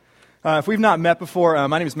If we've not met before,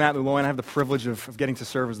 my name is Matt Luloin. I have the privilege of getting to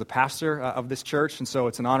serve as the pastor of this church, and so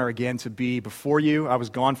it's an honor again to be before you. I was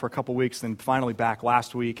gone for a couple weeks, then finally back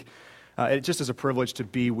last week. It just is a privilege to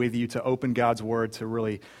be with you, to open God's Word, to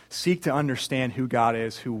really seek to understand who God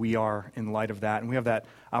is, who we are in light of that, and we have that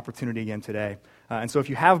opportunity again today. And so if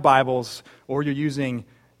you have Bibles, or you're using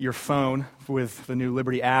your phone with the new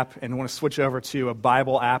Liberty app and want to switch over to a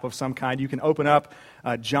Bible app of some kind, you can open up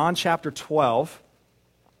John chapter 12,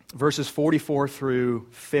 verses 44 through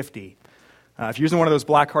 50. If you're using one of those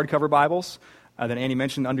black hardcover Bibles that Andy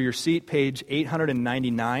mentioned under your seat, page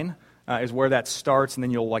 899 is where that starts, and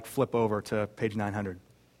then you'll flip over to page 900.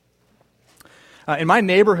 In my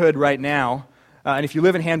neighborhood right now, and if you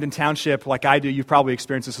live in Hamden Township like I do, you've probably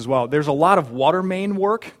experienced this as well, there's a lot of water main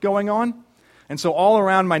work going on. And so all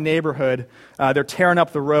around my neighborhood, they're tearing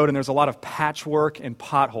up the road, and there's a lot of patchwork and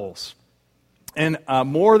potholes. And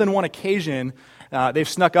more than one occasion, they've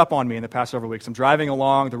snuck up on me in the past several weeks. I'm driving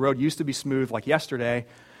along. The road used to be smooth like yesterday,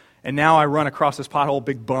 and now I run across this pothole,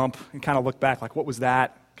 big bump, and kind of look back like, what was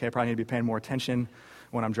that? Okay, I probably need to be paying more attention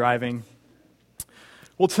when I'm driving.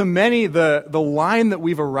 Well, to many, the line that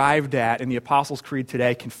we've arrived at in the Apostles' Creed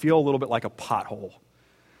today can feel a little bit like a pothole.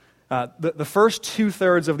 The first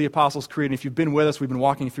two-thirds of the Apostles' Creed, and if you've been with us, we've been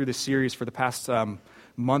walking through this series for the past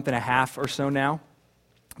month and a half or so now.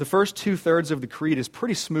 The first two-thirds of the Creed is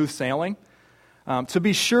pretty smooth sailing. To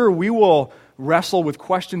be sure, we will wrestle with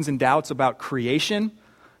questions and doubts about creation,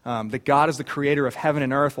 that God is the creator of heaven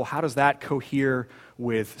and earth. Well, how does that cohere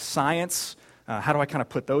with science? How do I kind of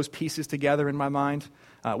put those pieces together in my mind?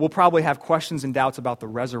 We'll probably have questions and doubts about the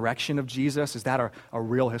resurrection of Jesus. Is that a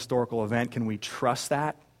real historical event? Can we trust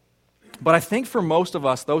that? But I think for most of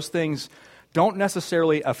us, those things don't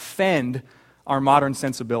necessarily offend our modern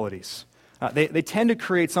sensibilities. They tend to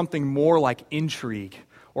create something more like intrigue,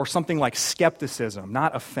 or something like skepticism,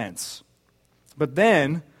 not offense. But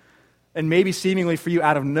then, and maybe seemingly for you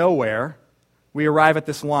out of nowhere, we arrive at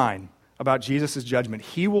this line about Jesus' judgment.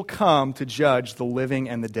 He will come to judge the living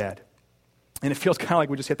and the dead. And it feels kind of like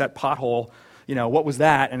we just hit that pothole, what was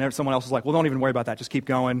that? And then someone else is like, well, don't even worry about that, just keep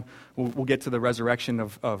going. We'll get to the resurrection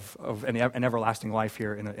of an everlasting life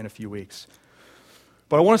here in a few weeks.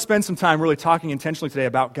 But I want to spend some time really talking intentionally today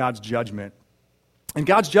about God's judgment. And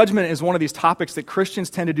God's judgment is one of these topics that Christians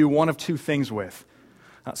tend to do one of two things with.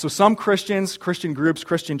 So some Christians, Christian groups,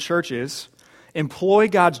 Christian churches employ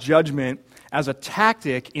God's judgment as a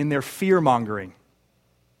tactic in their fear-mongering,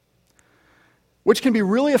 which can be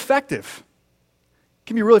really effective.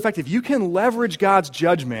 You can leverage God's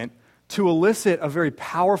judgment to elicit a very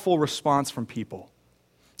powerful response from people.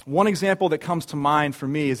 One example that comes to mind for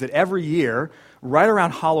me is that every year, right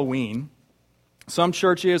around Halloween, some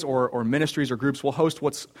churches or ministries or groups will host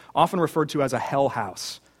what's often referred to as a hell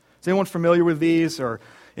house. Is anyone familiar with these? Or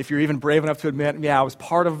if you're even brave enough to admit, yeah,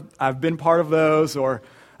 I've been part of those. Or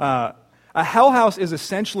a hell house is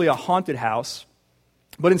essentially a haunted house,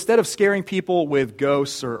 but instead of scaring people with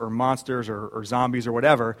ghosts or monsters or zombies or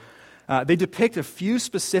whatever, they depict a few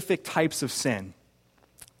specific types of sin: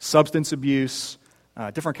 substance abuse,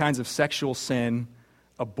 different kinds of sexual sin,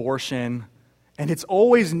 abortion, and it's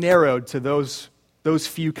always narrowed to those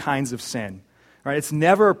few kinds of sin. Right? It's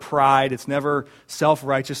never pride, it's never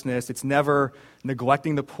self-righteousness, it's never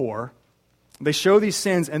neglecting the poor. They show these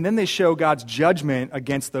sins, and then they show God's judgment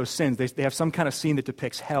against those sins. They have some kind of scene that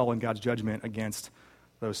depicts hell and God's judgment against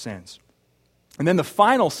those sins. And then the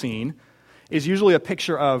final scene is usually a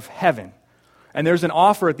picture of heaven. And there's an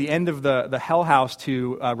offer at the end of the hell house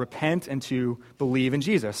to repent and to believe in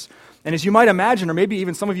Jesus. And as you might imagine, or maybe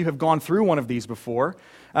even some of you have gone through one of these before,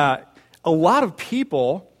 a lot of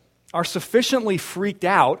people are sufficiently freaked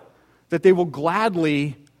out that they will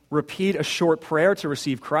gladly repeat a short prayer to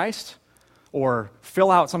receive Christ, or fill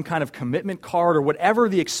out some kind of commitment card, or whatever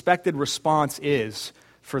the expected response is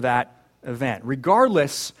for that event.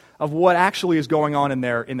 Regardless of what actually is going on in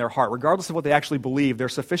their heart, regardless of what they actually believe, they're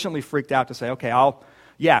sufficiently freaked out to say,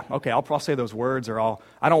 I'll say those words, or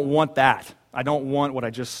I don't want that. I don't want what I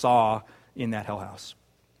just saw in that hell house.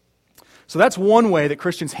 So that's one way that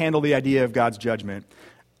Christians handle the idea of God's judgment.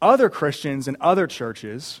 Other Christians and other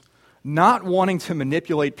churches, not wanting to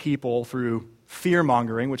manipulate people through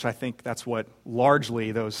fear-mongering, which I think that's what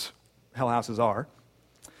largely those hell houses are,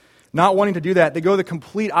 not wanting to do that, they go the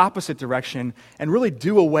complete opposite direction and really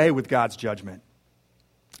do away with God's judgment.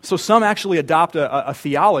 So some actually adopt a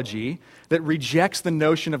theology that rejects the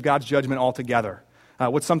notion of God's judgment altogether.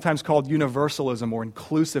 What's sometimes called universalism or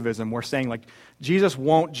inclusivism. We're saying Jesus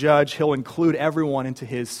won't judge, he'll include everyone into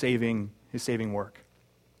his saving work.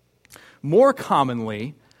 More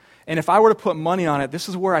commonly, And if I were to put money on it, this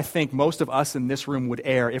is where I think most of us in this room would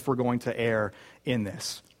err if we're going to err in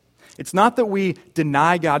this. It's not that we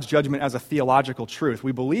deny God's judgment as a theological truth.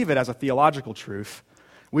 We believe it as a theological truth.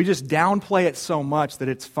 We just downplay it so much that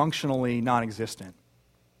it's functionally non-existent.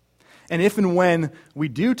 And if and when we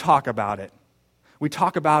do talk about it, we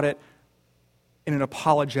talk about it in an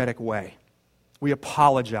apologetic way. We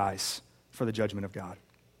apologize for the judgment of God.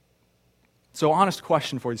 So, honest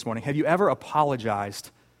question for you this morning. Have you ever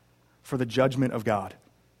apologized for the judgment of God?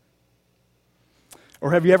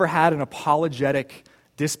 Or have you ever had an apologetic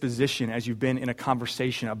disposition as you've been in a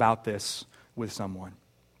conversation about this with someone?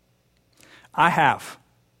 I have.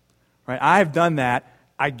 Right? I have done that.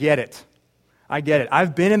 I get it.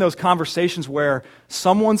 I've been in those conversations where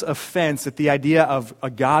someone's offense at the idea of a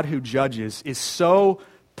God who judges is so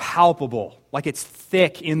palpable, like it's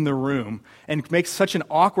thick in the room, and makes such an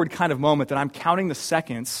awkward kind of moment that I'm counting the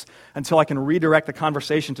seconds until I can redirect the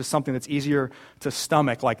conversation to something that's easier to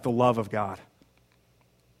stomach, like the love of God.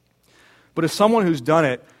 But as someone who's done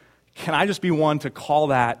it, can I just be one to call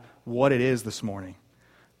that what it is this morning?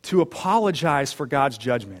 To apologize for God's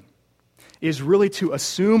judgment is really to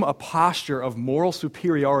assume a posture of moral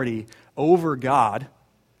superiority over God,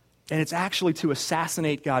 and it's actually to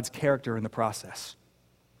assassinate God's character in the process.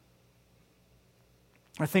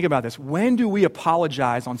 Now think about this. When do we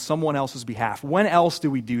apologize on someone else's behalf? When else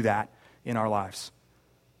do we do that in our lives?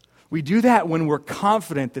 We do that when we're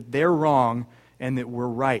confident that they're wrong and that we're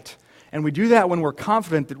right. And we do that when we're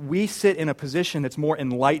confident that we sit in a position that's more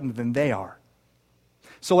enlightened than they are.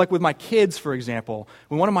 So like with my kids, for example,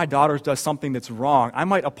 when one of my daughters does something that's wrong, I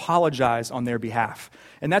might apologize on their behalf.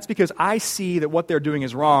 And that's because I see that what they're doing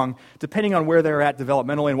is wrong. Depending on where they're at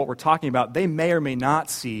developmentally and what we're talking about, they may or may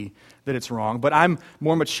not see that it's wrong. But I'm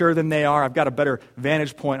more mature than they are. I've got a better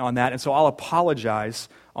vantage point on that. And so I'll apologize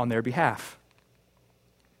on their behalf.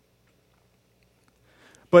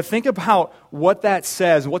 But think about what that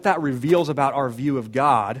says, what that reveals about our view of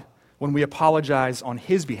God when we apologize on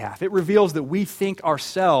His behalf. It reveals that we think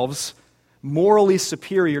ourselves morally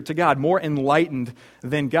superior to God, more enlightened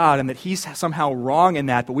than God, and that He's somehow wrong in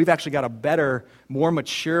that, but we've actually got a better, more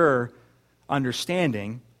mature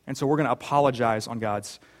understanding, and so we're going to apologize on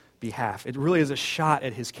God's behalf. It really is a shot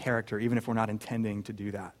at His character, even if we're not intending to do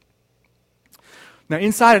that. Now,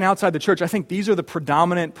 inside and outside the church, I think these are the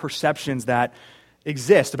predominant perceptions that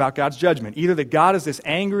exist about God's judgment. Either that God is this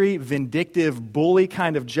angry, vindictive, bully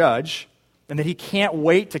kind of judge, and that He can't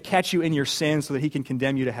wait to catch you in your sin so that He can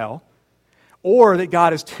condemn you to hell, or that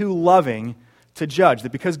God is too loving to judge,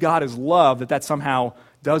 that because God is love, that somehow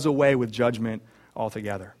does away with judgment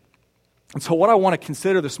altogether. And so what I want to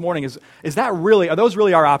consider this morning are those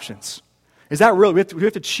really our options? Is that really, we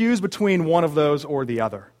have to choose between one of those or the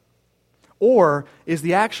other? Or is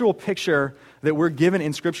the actual picture that we're given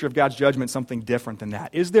in Scripture of God's judgment something different than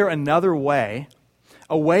that? Is there another way,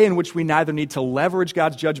 a way in which we neither need to leverage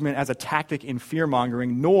God's judgment as a tactic in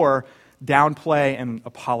fear-mongering, nor downplay and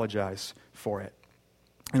apologize for it?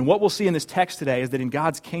 And what we'll see in this text today is that in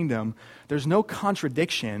God's kingdom, there's no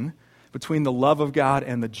contradiction between the love of God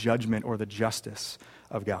and the judgment or the justice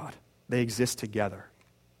of God. They exist together.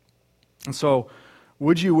 And so,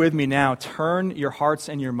 would you with me now turn your hearts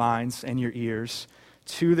and your minds and your ears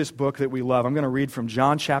to this book that we love? I'm going to read from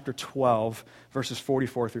John chapter 12, verses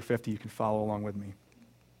 44 through 50. You can follow along with me.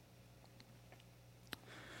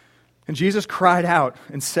 And Jesus cried out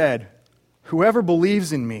and said, "Whoever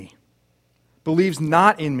believes in me believes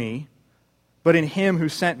not in me, but in Him who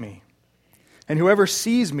sent me. And whoever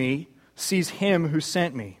sees me sees Him who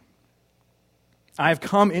sent me. I have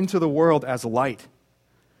come into the world as light,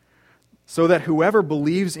 so that whoever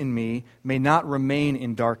believes in me may not remain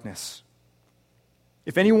in darkness.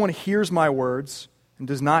 If anyone hears my words and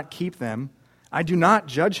does not keep them, I do not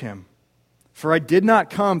judge him. For I did not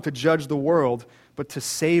come to judge the world, but to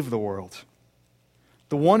save the world.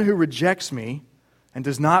 The one who rejects me and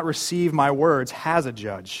does not receive my words has a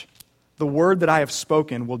judge. The word that I have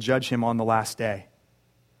spoken will judge him on the last day.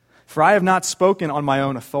 For I have not spoken on my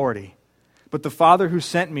own authority, but the Father who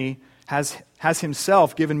sent me has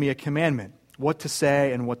Himself given me a commandment, what to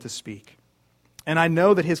say and what to speak. And I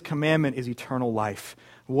know that His commandment is eternal life.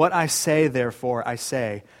 What I say, therefore, I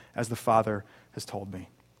say as the Father has told me."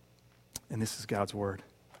 And this is God's word.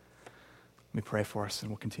 Let me pray for us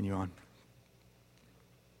and we'll continue on.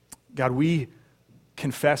 God, we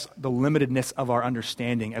confess the limitedness of our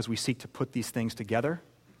understanding as we seek to put these things together.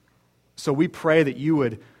 So we pray that You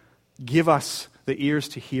would give us the ears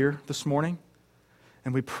to hear this morning.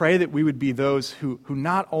 And we pray that we would be those who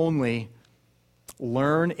not only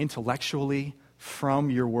learn intellectually from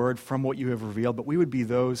Your word, from what You have revealed, but we would be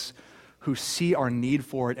those who see our need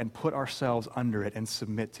for it and put ourselves under it and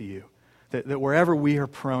submit to you. That wherever we are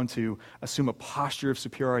prone to assume a posture of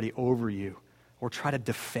superiority over you, or try to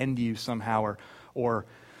defend you somehow, or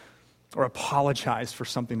apologize for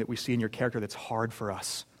something that we see in your character that's hard for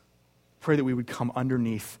us, pray that we would come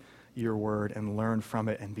underneath your word and learn from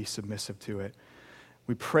it and be submissive to it.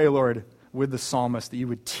 We pray, Lord, with the psalmist, that you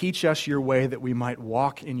would teach us your way that we might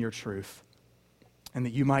walk in your truth, and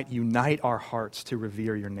that you might unite our hearts to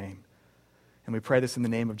revere your name. And we pray this in the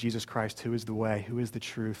name of Jesus Christ, who is the way, who is the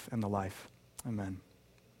truth, and the life. Amen.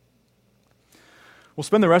 We'll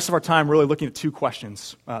spend the rest of our time really looking at two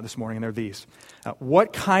questions this morning, and they're these.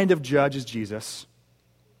 What kind of judge is Jesus?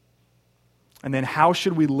 And then how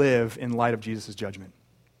should we live in light of Jesus' judgment?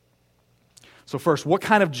 So first, what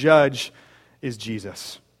kind of judge is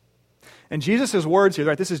Jesus? And Jesus' words here,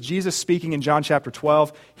 right, this is Jesus speaking in John chapter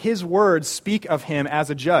 12. His words speak of him as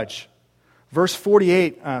a judge. Verse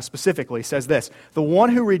 48 specifically says this, "The one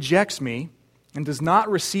who rejects me and does not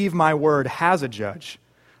receive my word has a judge.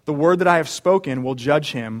 The word that I have spoken will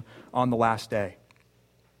judge him on the last day."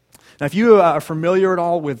 Now, if you are familiar at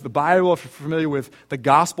all with the Bible, if you're familiar with the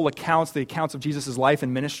gospel accounts, the accounts of Jesus' life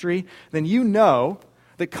and ministry, then you know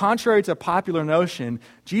that contrary to popular notion,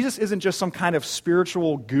 Jesus isn't just some kind of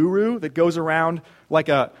spiritual guru that goes around like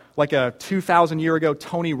a 2,000 year ago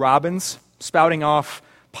Tony Robbins spouting off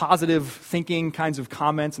positive thinking kinds of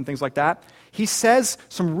comments and things like that. He says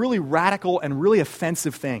some really radical and really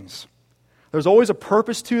offensive things. There's always a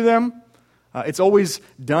purpose to them. It's always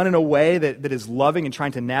done in a way that is loving and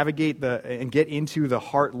trying to navigate and get into the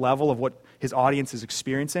heart level of what his audience is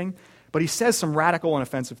experiencing. But he says some radical and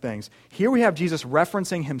offensive things. Here we have Jesus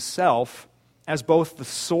referencing himself as both the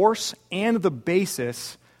source and the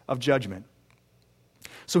basis of judgment.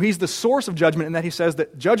 So he's the source of judgment in that he says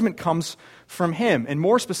that judgment comes from him. And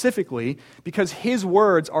more specifically, because his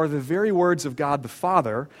words are the very words of God the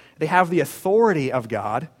Father, they have the authority of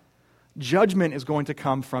God, judgment is going to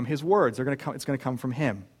come from his words. It's going to come from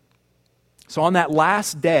him. So on that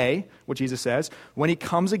last day, what Jesus says, when he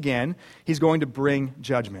comes again, he's going to bring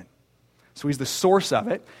judgment. So he's the source of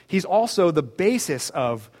it. He's also the basis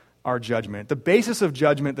of our judgment. The basis of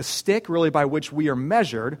judgment, the stick really by which we are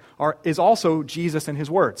measured, is also Jesus and his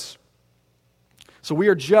words. So we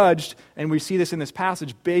are judged, and we see this in this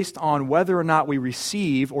passage, based on whether or not we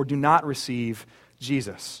receive or do not receive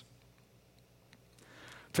Jesus.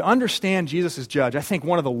 To understand Jesus as judge, I think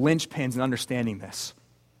one of the linchpins in understanding this,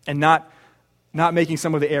 and not making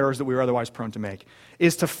some of the errors that we were otherwise prone to make,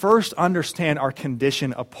 is to first understand our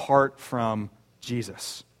condition apart from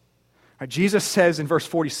Jesus. Right, Jesus says in verse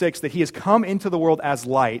 46 that he has come into the world as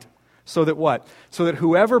light, so that what? So that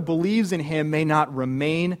whoever believes in him may not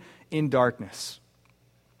remain in darkness.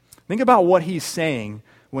 Think about what he's saying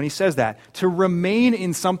when he says that. To remain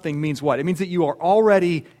in something means what? It means that you are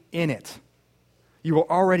already in it. You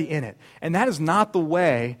are already in it. And that is not the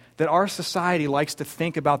way that our society likes to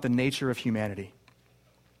think about the nature of humanity.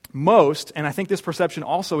 Most, and I think this perception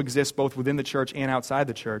also exists both within the church and outside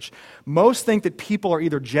the church, most think that people are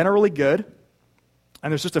either generally good,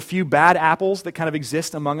 and there's just a few bad apples that kind of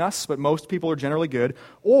exist among us, but most people are generally good,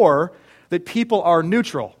 or that people are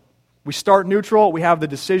neutral. We start neutral, we have the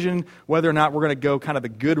decision whether or not we're going to go kind of the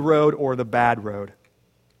good road or the bad road.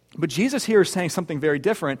 But Jesus here is saying something very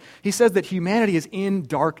different. He says that humanity is in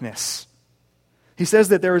darkness. He says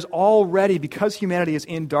that there is already, because humanity is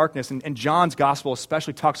in darkness, and John's gospel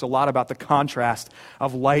especially talks a lot about the contrast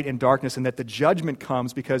of light and darkness, and that the judgment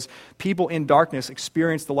comes because people in darkness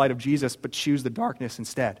experience the light of Jesus but choose the darkness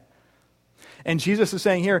instead. And Jesus is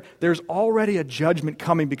saying here, there's already a judgment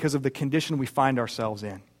coming because of the condition we find ourselves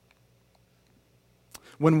in.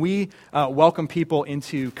 When we welcome people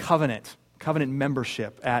into covenant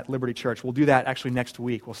membership at Liberty Church. We'll do that actually next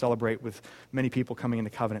week. We'll celebrate with many people coming into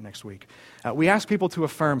covenant next week. We ask people to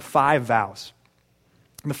affirm 5 vows.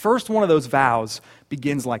 And the first one of those vows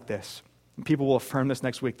begins like this. And people will affirm this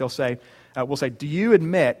next week. We'll say, do you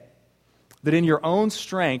admit that in your own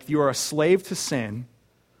strength you are a slave to sin,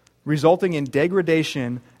 resulting in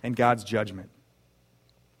degradation and God's judgment?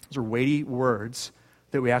 Those are weighty words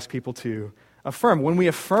that we ask people to affirm. When we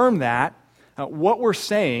affirm that, what we're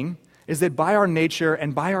saying is that by our nature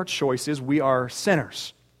and by our choices, we are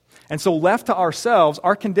sinners. And so left to ourselves,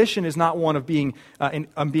 our condition is not one of being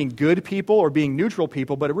good people or being neutral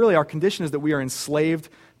people, but really our condition is that we are enslaved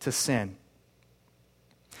to sin.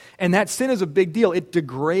 And that sin is a big deal. It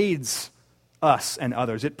degrades us and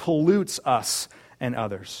others. It pollutes us and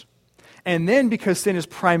others. And then because sin is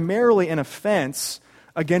primarily an offense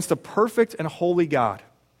against a perfect and holy God,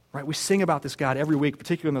 Right? We sing about this God every week,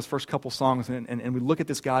 particularly in those first couple songs, and we look at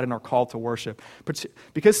this God in our call to worship. But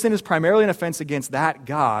because sin is primarily an offense against that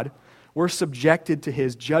God, we're subjected to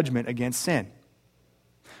his judgment against sin.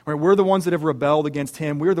 Right? We're the ones that have rebelled against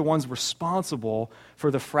him. We're the ones responsible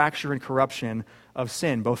for the fracture and corruption of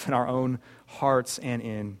sin, both in our own hearts and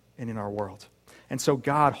in our world. And so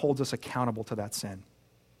God holds us accountable to that sin.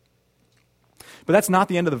 But that's not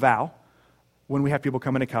the end of the vow. When we have people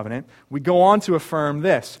come into covenant, we go on to affirm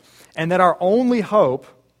this, and that our only hope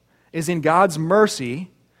is in God's mercy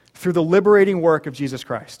through the liberating work of Jesus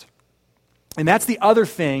Christ. And that's the other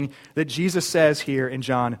thing that Jesus says here in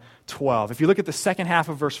John 12. If you look at the second half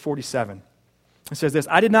of verse 47, it says this,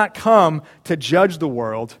 I did not come to judge the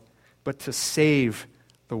world, but to save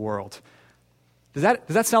the world. Does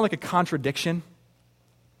that sound like a contradiction?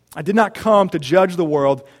 I did not come to judge the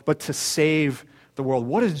world, but to save the world.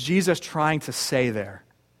 What is Jesus trying to say there?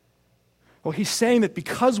 Well, he's saying that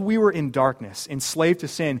because we were in darkness, enslaved to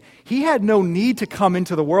sin, he had no need to come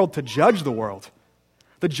into the world to judge the world.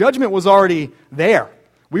 The judgment was already there.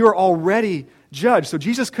 We were already judged. So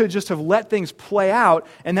Jesus could just have let things play out,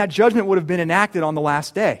 and that judgment would have been enacted on the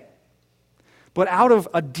last day. But out of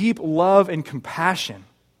a deep love and compassion,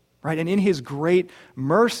 right, and in his great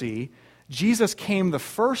mercy, Jesus came the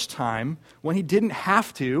first time when he didn't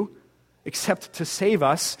have to, except to save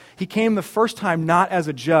us. He came the first time not as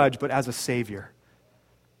a judge, but as a Savior.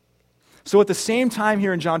 So at the same time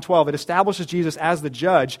here in John 12, it establishes Jesus as the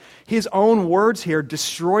judge. His own words here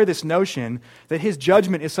destroy this notion that his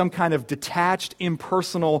judgment is some kind of detached,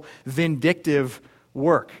 impersonal, vindictive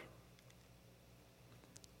work.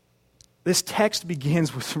 This text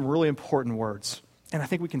begins with some really important words, and I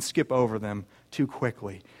think we can skip over them too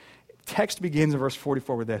quickly. Text begins in verse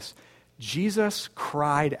 44 with this, Jesus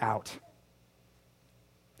cried out.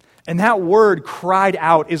 And that word, cried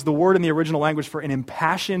out, is the word in the original language for an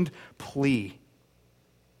impassioned plea.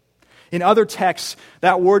 In other texts,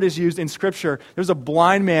 that word is used in Scripture. There's a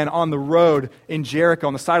blind man on the road in Jericho,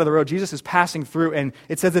 on the side of the road. Jesus is passing through, and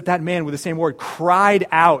it says that man, with the same word, cried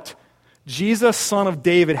out, Jesus, Son of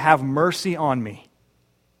David, have mercy on me.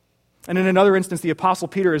 And in another instance, the Apostle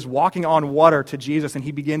Peter is walking on water to Jesus, and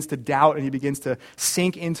he begins to doubt, and he begins to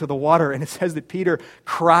sink into the water. And it says that Peter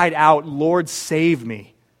cried out, Lord, save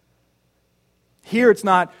me. Here it's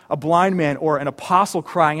not a blind man or an apostle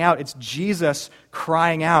crying out, it's Jesus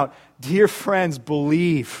crying out. Dear friends,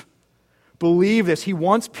 believe. Believe this. He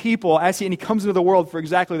wants people, and he comes into the world for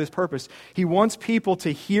exactly this purpose. He wants people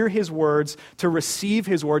to hear his words, to receive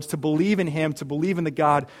his words, to believe in him, to believe in the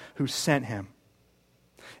God who sent him.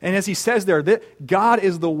 And as he says there, that God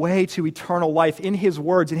is the way to eternal life. In his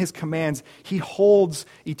words, in his commands, he holds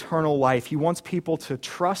eternal life. He wants people to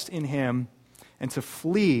trust in him and to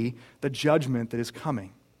flee the judgment that is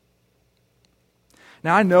coming.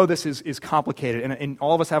 Now, I know this is complicated, and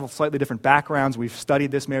all of us have slightly different backgrounds. We've studied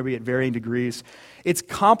this maybe at varying degrees. It's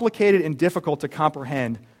complicated and difficult to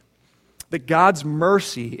comprehend that God's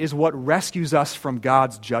mercy is what rescues us from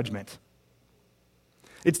God's judgment.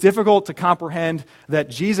 It's difficult to comprehend that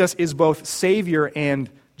Jesus is both Savior and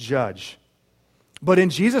Judge. But in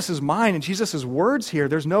Jesus' mind, in Jesus' words here,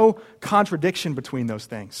 there's no contradiction between those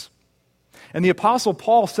things. And the Apostle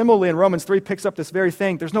Paul, similarly in Romans 3, picks up this very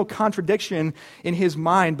thing. There's no contradiction in his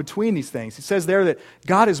mind between these things. He says there that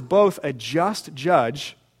God is both a just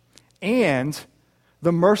judge and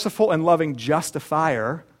the merciful and loving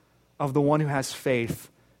justifier of the one who has faith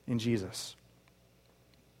in Jesus.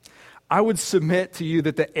 I would submit to you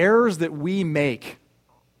that the errors that we make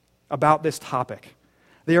about this topic,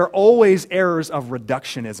 they are always errors of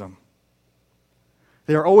reductionism.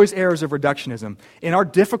 They are always errors of reductionism. In our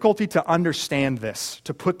difficulty to understand this,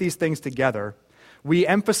 to put these things together, we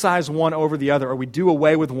emphasize one over the other, or we do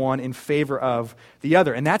away with one in favor of the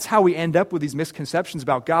other. And that's how we end up with these misconceptions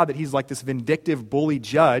about God, that he's like this vindictive, bully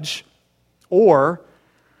judge, or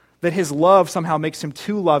that his love somehow makes him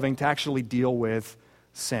too loving to actually deal with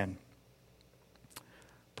sin.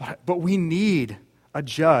 But we need a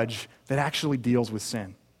judge that actually deals with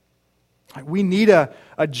sin. We need a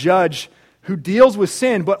judge who deals with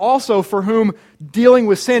sin, but also for whom dealing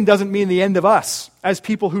with sin doesn't mean the end of us, as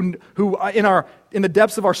people who in the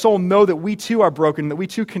depths of our soul know that we too are broken, that we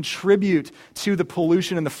too contribute to the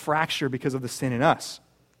pollution and the fracture because of the sin in us.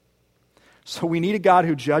 So we need a God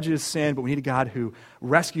who judges sin, but we need a God who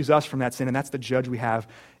rescues us from that sin, and that's the judge we have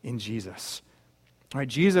in Jesus. All right,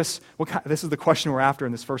 Jesus, this is the question we're after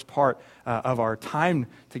in this first part of our time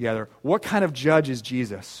together. What kind of judge is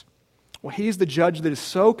Jesus? Well, he's the judge that is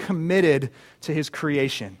so committed to his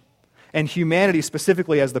creation, and humanity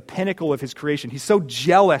specifically as the pinnacle of his creation. He's so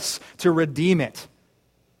jealous to redeem it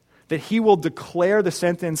that he will declare the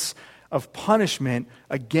sentence of punishment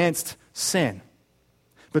against sin.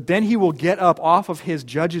 But then he will get up off of his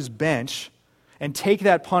judge's bench and take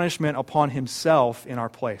that punishment upon himself in our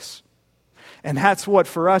place. And that's what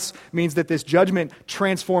for us means that this judgment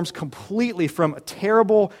transforms completely from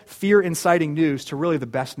terrible, fear-inciting news to really the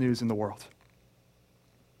best news in the world.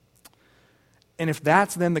 And if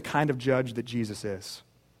that's then the kind of judge that Jesus is,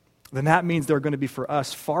 then that means there are going to be for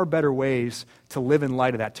us far better ways to live in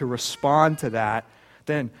light of that, to respond to that,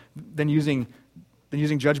 than using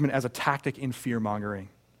judgment as a tactic in fear-mongering,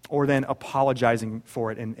 or then apologizing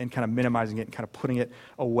for it and kind of minimizing it and kind of putting it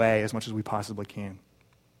away as much as we possibly can.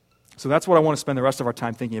 So that's what I want to spend the rest of our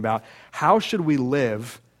time thinking about. How should we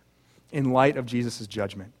live in light of Jesus'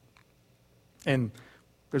 judgment? And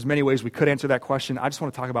there's many ways we could answer that question. I just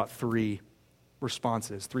want to talk about three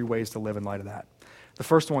responses, three ways to live in light of that. The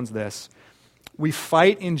first one's this: we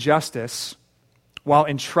fight injustice while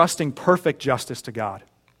entrusting perfect justice to God.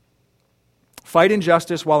 Fight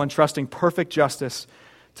injustice while entrusting perfect justice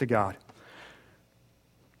to God.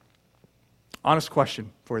 Honest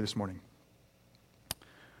question for you this morning.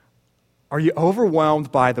 Are you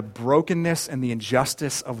overwhelmed by the brokenness and the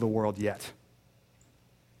injustice of the world yet?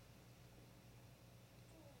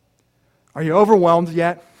 Are you overwhelmed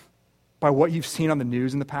yet by what you've seen on the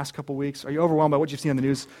news in the past couple weeks? Are you overwhelmed by what you've seen on the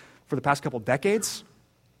news for the past couple decades?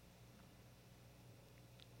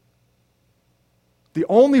 The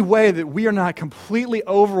only way that we are not completely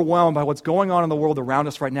overwhelmed by what's going on in the world around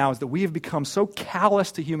us right now is that we have become so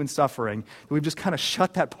callous to human suffering that we've just kind of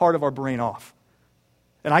shut that part of our brain off.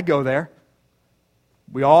 And I go there.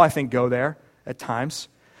 We all, I think, go there at times.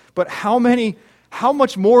 But how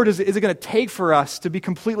much more is it going to take for us to be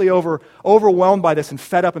completely overwhelmed by this and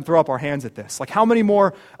fed up and throw up our hands at this? Like, how many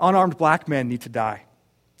more unarmed black men need to die?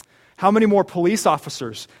 How many more police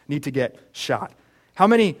officers need to get shot? How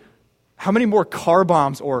many more car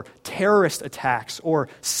bombs or terrorist attacks or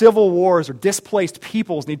civil wars or displaced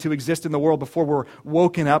peoples need to exist in the world before we're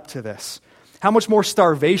woken up to this? How much more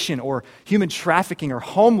starvation or human trafficking or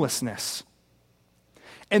homelessness?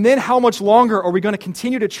 And then how much longer are we going to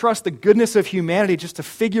continue to trust the goodness of humanity just to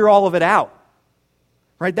figure all of it out?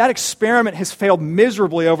 Right? That experiment has failed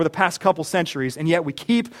miserably over the past couple centuries, and yet we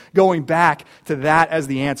keep going back to that as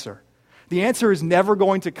the answer. The answer is never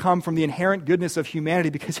going to come from the inherent goodness of humanity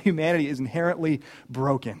because humanity is inherently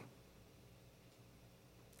broken.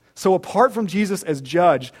 So apart from Jesus as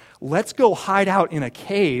judge, let's go hide out in a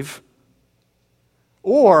cave,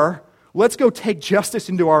 or let's go take justice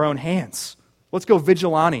into our own hands. Let's go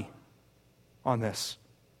vigilante on this,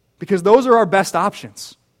 because those are our best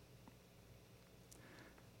options.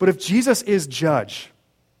 But if Jesus is judge,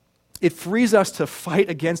 it frees us to fight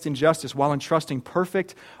against injustice while entrusting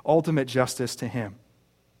perfect, ultimate justice to him.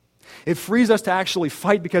 It frees us to actually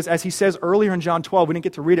fight because, as he says earlier in John 12, we didn't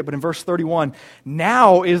get to read it, but in verse 31,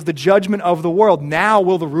 now is the judgment of the world. Now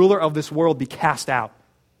will the ruler of this world be cast out.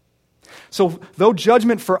 So though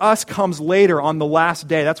judgment for us comes later on the last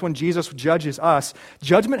day, that's when Jesus judges us,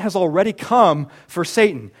 judgment has already come for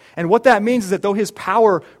Satan. And what that means is that though his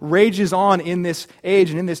power rages on in this age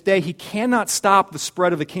and in this day, he cannot stop the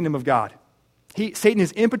spread of the kingdom of God. Satan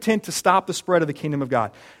is impotent to stop the spread of the kingdom of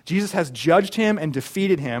God. Jesus has judged him and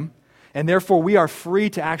defeated him, and therefore we are free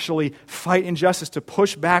to actually fight injustice, to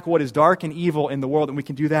push back what is dark and evil in the world, and we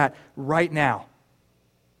can do that right now.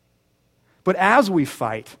 But as we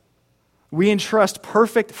fight, we entrust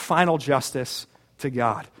perfect final justice to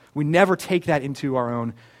God. We never take that into our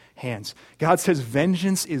own hands. God says,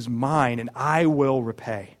 vengeance is mine and I will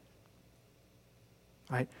repay.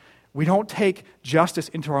 Right? We don't take justice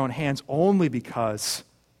into our own hands only because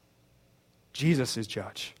Jesus is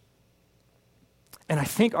judge. And I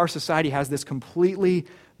think our society has this completely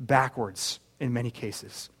backwards in many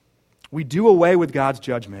cases. We do away with God's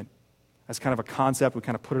judgment as kind of a concept. We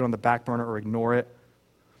kind of put it on the back burner or ignore it.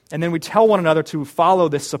 And then we tell one another to follow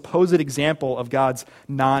this supposed example of God's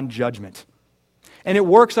non-judgment. And it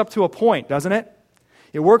works up to a point, doesn't it?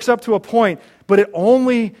 It works up to a point, but it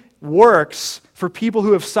only works for people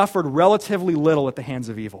who have suffered relatively little at the hands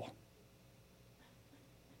of evil.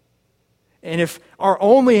 And if our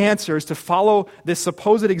only answer is to follow this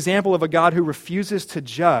supposed example of a God who refuses to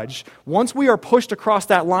judge, once we are pushed across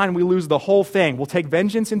that line, we lose the whole thing. We'll take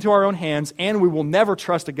vengeance into our own hands, and we will never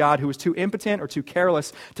trust a God who is too impotent or too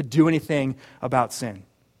careless to do anything about sin.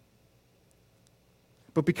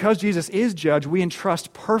 But because Jesus is judge, we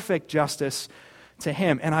entrust perfect justice to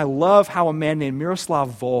him. And I love how a man named Miroslav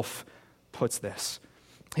Volf puts this.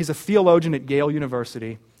 He's a theologian at Yale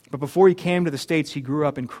University, but before he came to the States, he grew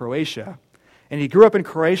up in Croatia. And he grew up in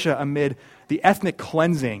Croatia amid the ethnic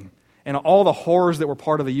cleansing and all the horrors that were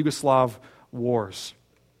part of the Yugoslav wars.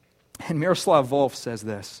 And Miroslav Volf says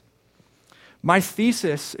this: "My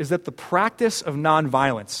thesis is that the practice of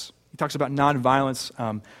nonviolence," he talks about nonviolence,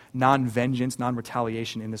 non-vengeance,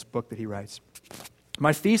 non-retaliation in this book that he writes.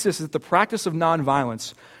 "My thesis is that the practice of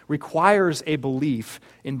nonviolence requires a belief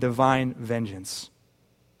in divine vengeance.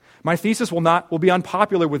 My thesis will be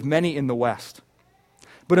unpopular with many in the West.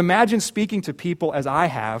 But imagine speaking to people as I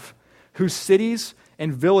have, whose cities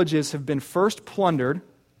and villages have been first plundered,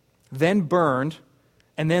 then burned,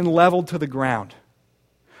 and then leveled to the ground,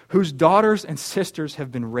 whose daughters and sisters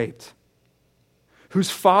have been raped,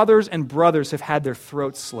 whose fathers and brothers have had their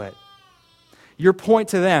throats slit. Your point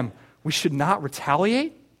to them, we should not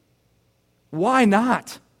retaliate? Why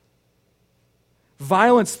not?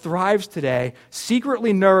 Violence thrives today,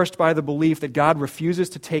 secretly nourished by the belief that God refuses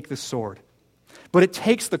to take the sword. But it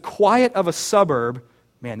takes the quiet of a suburb,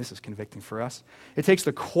 man, this is convicting for us. It takes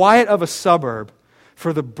the quiet of a suburb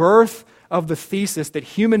for the birth of the thesis that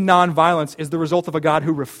human nonviolence is the result of a God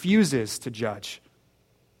who refuses to judge.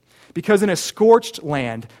 Because in a scorched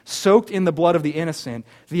land, soaked in the blood of the innocent,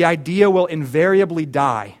 the idea will invariably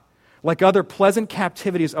die, like other pleasant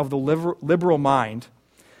captivities of the liberal mind,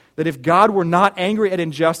 that if God were not angry at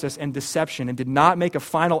injustice and deception and did not make a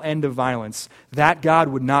final end of violence, that God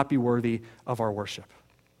would not be worthy of our worship."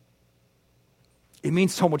 It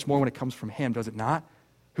means so much more when it comes from Him, does it not?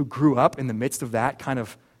 Who grew up in the midst of that kind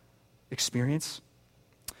of experience.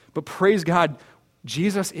 But praise God,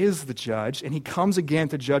 Jesus is the judge, and He comes again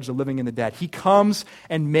to judge the living and the dead. He comes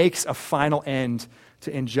and makes a final end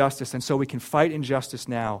to injustice, and so we can fight injustice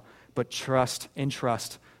now, but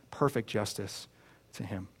entrust perfect justice to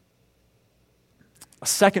Him. A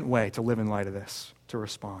second way to live in light of this, to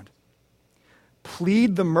respond: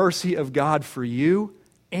 plead the mercy of God for you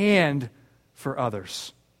and for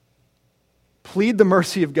others. Plead the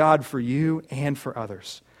mercy of God for you and for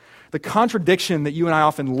others. The contradiction that you and I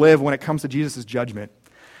often live when it comes to Jesus' judgment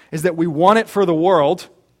is that we want it for the world.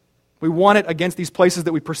 We want it against these places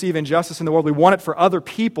that we perceive injustice in the world. We want it for other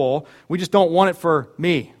people. We just don't want it for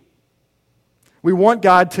me. We want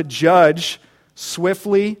God to judge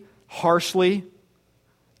swiftly, harshly,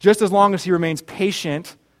 just as long as He remains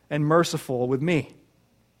patient and merciful with me.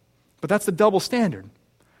 But that's the double standard.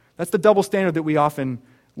 That's the double standard that we often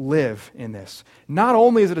live in this. Not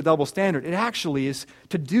only is it a double standard, it actually is,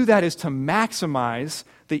 to do that is to maximize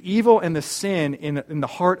the evil and the sin in the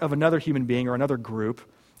heart of another human being or another group,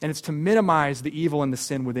 and it's to minimize the evil and the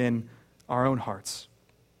sin within our own hearts.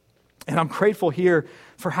 And I'm grateful here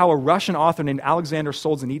for how a Russian author named Alexander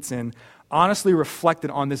Solzhenitsyn honestly reflected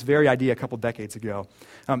on this very idea a couple decades ago.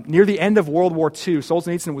 Near the end of World War II,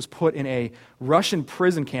 Solzhenitsyn was put in a Russian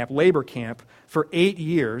prison camp, labor camp, for 8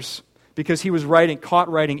 years because he was caught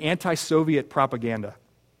writing anti-Soviet propaganda.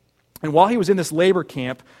 And while he was in this labor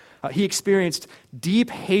camp, he experienced deep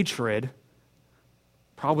hatred,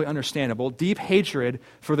 probably understandable, deep hatred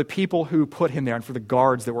for the people who put him there and for the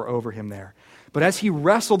guards that were over him there. But as he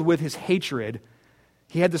wrestled with his hatred,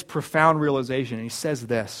 he had this profound realization, and he says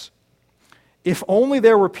this: if only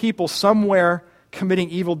there were people somewhere committing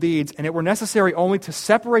evil deeds, and it were necessary only to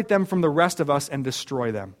separate them from the rest of us and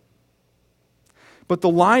destroy them. But the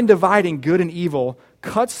line dividing good and evil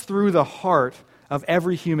cuts through the heart of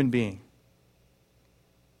every human being.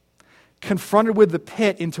 Confronted with the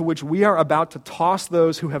pit into which we are about to toss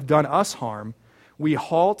those who have done us harm, we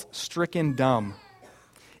halt stricken dumb.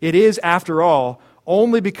 It is, after all,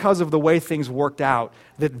 only because of the way things worked out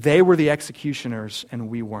that they were the executioners and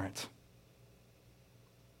we weren't.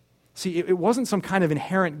 See, it wasn't some kind of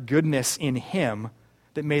inherent goodness in him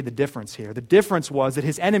that made the difference here. The difference was that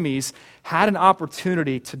his enemies had an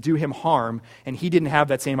opportunity to do him harm, and he didn't have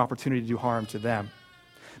that same opportunity to do harm to them.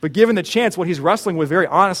 But given the chance, what he's wrestling with very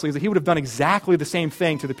honestly is that he would have done exactly the same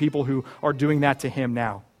thing to the people who are doing that to him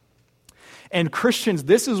now. And Christians,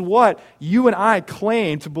 this is what you and I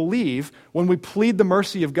claim to believe when we plead the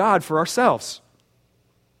mercy of God for ourselves.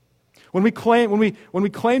 When we claim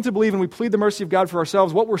to believe and we plead the mercy of God for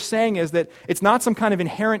ourselves, what we're saying is that it's not some kind of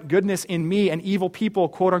inherent goodness in me and evil people,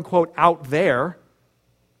 quote unquote, out there.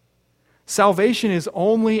 Salvation is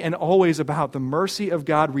only and always about the mercy of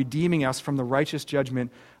God redeeming us from the righteous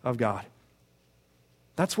judgment of God.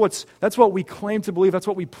 That's what we claim to believe. That's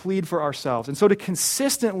what we plead for ourselves. And so to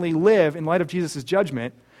consistently live in light of Jesus'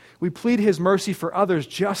 judgment, we plead His mercy for others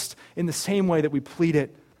just in the same way that we plead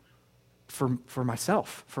it for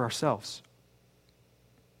myself, for ourselves.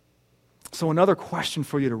 So another question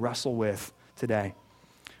for you to wrestle with today.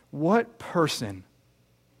 What person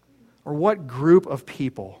or what group of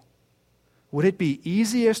people would it be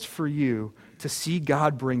easiest for you to see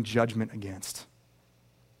God bring judgment against?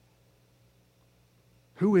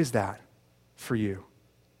 Who is that for you?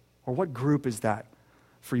 Or what group is that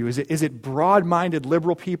for you? Is it broad-minded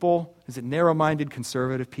liberal people? Is it narrow-minded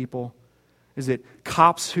conservative people? Is it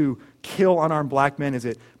cops who kill unarmed black men? Is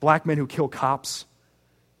it black men who kill cops?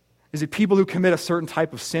 Is it people who commit a certain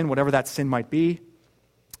type of sin, whatever that sin might be?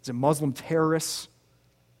 Is it Muslim terrorists?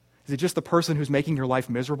 Is it just the person who's making your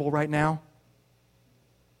life miserable right now?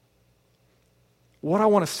 What I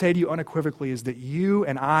want to say to you unequivocally is that you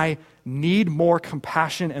and I need more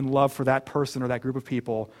compassion and love for that person or that group of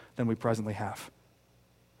people than we presently have.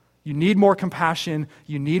 You need more compassion,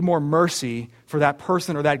 you need more mercy for that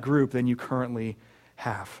person or that group than you currently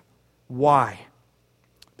have. Why?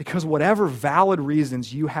 Because whatever valid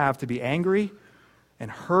reasons you have to be angry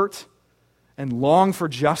and hurt and long for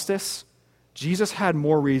justice, Jesus had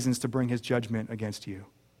more reasons to bring his judgment against you.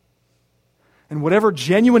 And whatever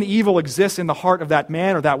genuine evil exists in the heart of that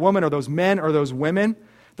man or that woman or those men or those women,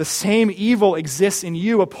 the same evil exists in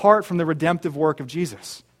you apart from the redemptive work of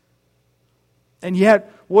Jesus. And yet,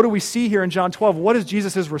 what do we see here in John 12? What is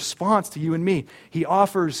Jesus' response to you and me? He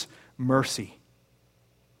offers mercy.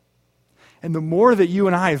 And the more that you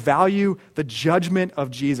and I value the judgment of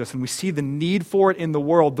Jesus and we see the need for it in the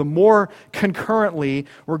world, the more concurrently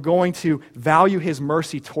we're going to value his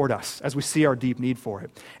mercy toward us as we see our deep need for it.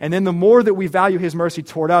 And then the more that we value his mercy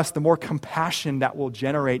toward us, the more compassion that will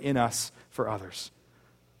generate in us for others.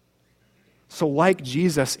 So like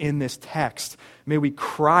Jesus in this text, may we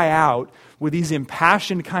cry out with these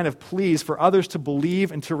impassioned kind of pleas for others to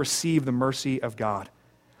believe and to receive the mercy of God.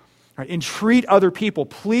 Right? Entreat other people,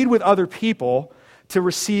 plead with other people to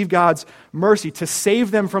receive God's mercy, to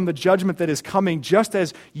save them from the judgment that is coming, just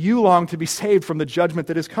as you long to be saved from the judgment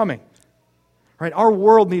that is coming. Right? Our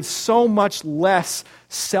world needs so much less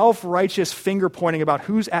self-righteous finger-pointing about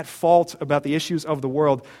who's at fault about the issues of the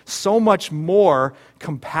world, so much more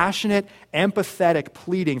compassionate, empathetic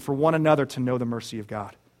pleading for one another to know the mercy of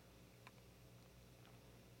God.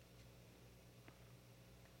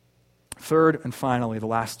 Third and finally, the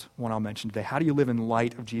last one I'll mention today, how do you live in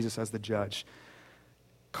light of Jesus as the judge?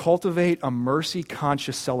 Cultivate a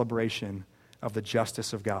mercy-conscious celebration of the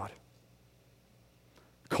justice of God.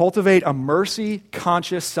 Cultivate a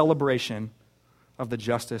mercy-conscious celebration of the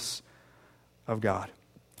justice of God.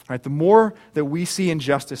 All right, the more that we see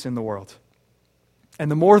injustice in the world,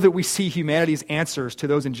 and the more that we see humanity's answers to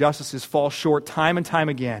those injustices fall short time and time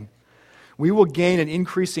again, we will gain an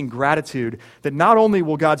increasing gratitude that not only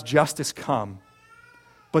will God's justice come,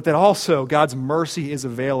 but that also God's mercy is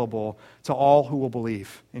available to all who will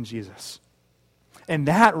believe in Jesus. And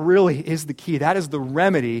that really is the key. That is the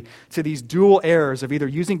remedy to these dual errors of either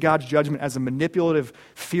using God's judgment as a manipulative,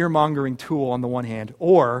 fear-mongering tool on the one hand,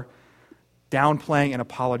 or downplaying and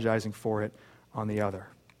apologizing for it on the other.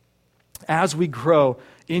 As we grow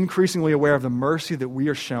increasingly aware of the mercy that we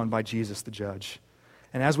are shown by Jesus the judge,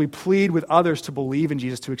 and as we plead with others to believe in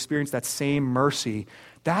Jesus, to experience that same mercy,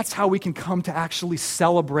 that's how we can come to actually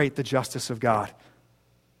celebrate the justice of God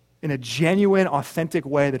in a genuine, authentic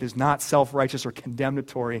way that is not self-righteous or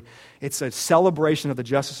condemnatory. It's a celebration of the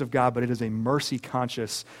justice of God, but it is a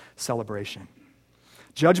mercy-conscious celebration.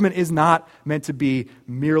 Judgment is not meant to be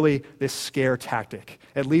merely this scare tactic,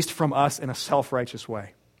 at least from us in a self-righteous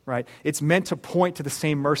way, right? It's meant to point to the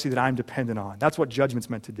same mercy that I'm dependent on. That's what judgment's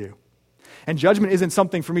meant to do. And judgment isn't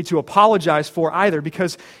something for me to apologize for either,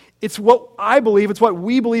 because it's what I believe, it's what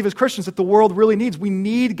we believe as Christians that the world really needs. We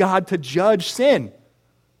need God to judge sin.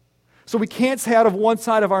 So we can't say out of one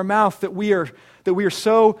side of our mouth that we are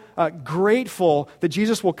so grateful that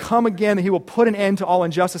Jesus will come again, that he will put an end to all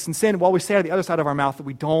injustice and sin, while we say out of the other side of our mouth that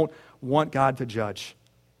we don't want God to judge.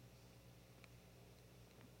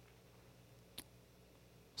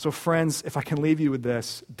 So friends, if I can leave you with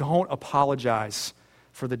this, don't apologize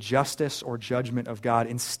for the justice or judgment of God.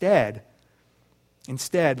 Instead,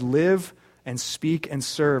 live and speak and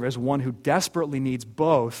serve as one who desperately needs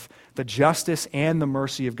both the justice and the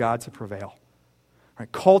mercy of God to prevail.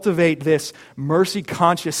 Right? Cultivate this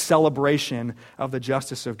mercy-conscious celebration of the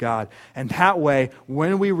justice of God. And that way,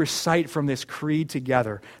 when we recite from this creed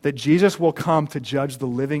together that Jesus will come to judge the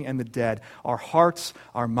living and the dead, our hearts,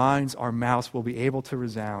 our minds, our mouths will be able to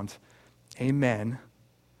resound, Amen.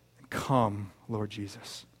 Come, Lord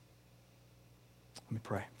Jesus. Let me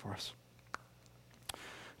pray for us.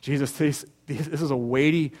 Jesus, this is a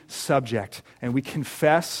weighty subject, and we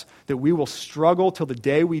confess that we will struggle till the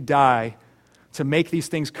day we die to make these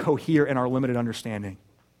things cohere in our limited understanding.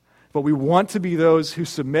 But we want to be those who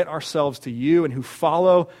submit ourselves to you and who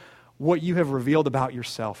follow what you have revealed about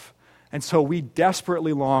yourself. And so we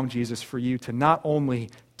desperately long, Jesus, for you to not only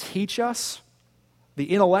teach us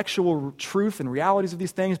the intellectual truth and realities of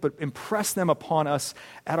these things, but impress them upon us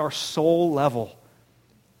at our soul level.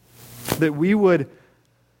 That we would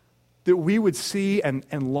see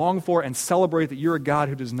and long for and celebrate that you're a God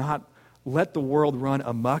who does not let the world run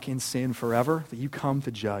amok in sin forever, that you come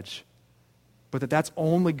to judge. But that's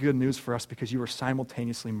only good news for us because you are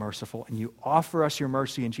simultaneously merciful and you offer us your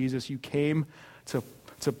mercy in Jesus. You came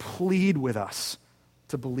to plead with us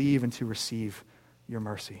to believe and to receive your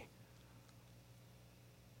mercy.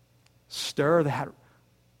 Stir that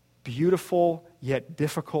beautiful yet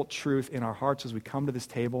difficult truth in our hearts as we come to this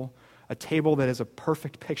table, a table that is a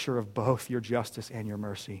perfect picture of both your justice and your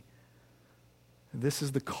mercy. This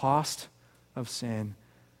is the cost of sin,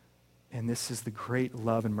 and this is the great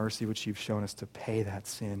love and mercy which you've shown us to pay that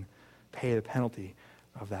sin, pay the penalty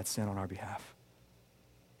of that sin on our behalf.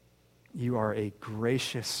 You are a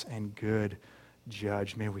gracious and good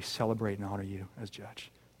judge. May we celebrate and honor you as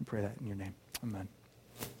judge. We pray that in your name. Amen.